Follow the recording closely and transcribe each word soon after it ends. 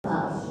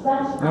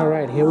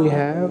Alright, here we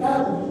have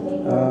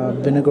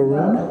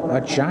Vinegarroon, a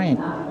giant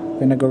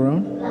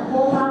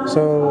Vinegarroon.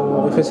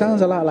 So if it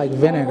sounds a lot like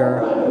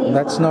vinegar,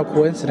 that's no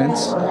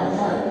coincidence.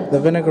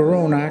 The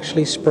Vinegarroon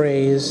actually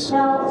sprays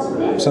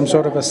some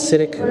sort of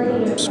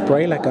acidic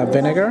spray like a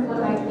vinegar.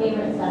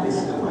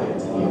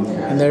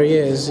 And there he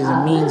is, he's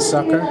a mean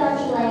sucker.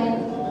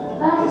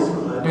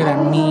 Look at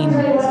that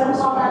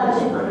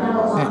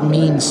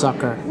mean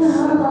sucker.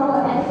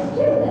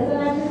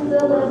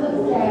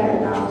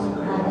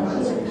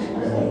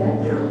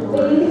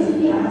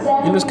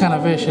 He looks kind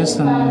of vicious,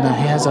 and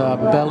he has a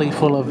belly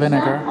full of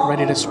vinegar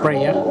ready to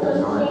spray you.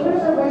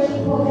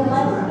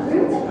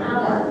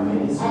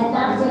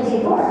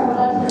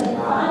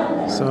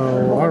 So,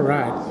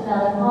 alright.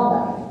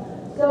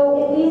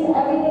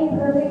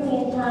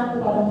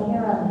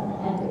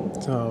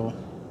 So,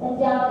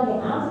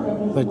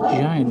 the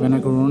giant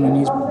Vinegarroon, and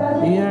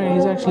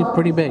he's actually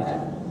pretty big.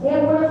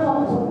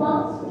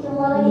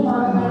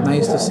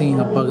 Nice to see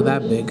a bug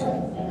that big.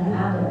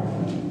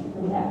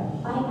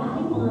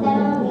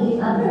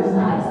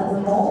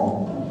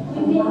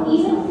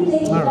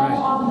 Alright.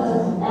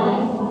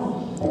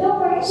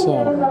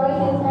 So,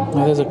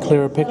 now there's a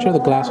clearer picture. The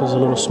glass was a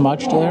little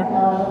smudged there.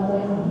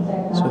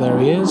 So there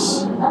he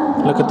is.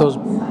 Look at those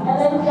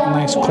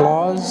nice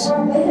claws.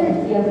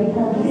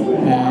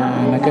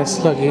 And I guess,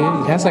 look, he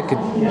has like a,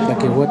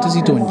 what does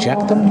he do,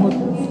 inject them? Look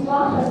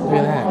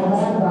at that.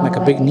 Like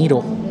a big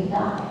needle.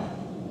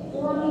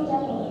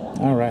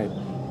 Alright.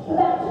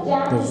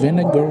 The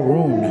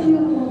Vinegarroon.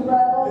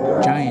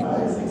 Giant.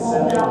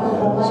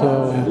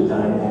 So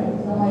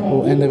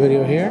we'll end the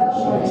video here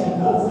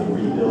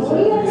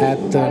at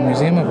the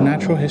Museum of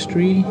Natural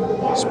History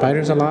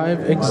Spiders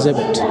Alive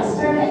exhibit.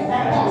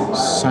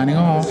 Signing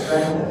off.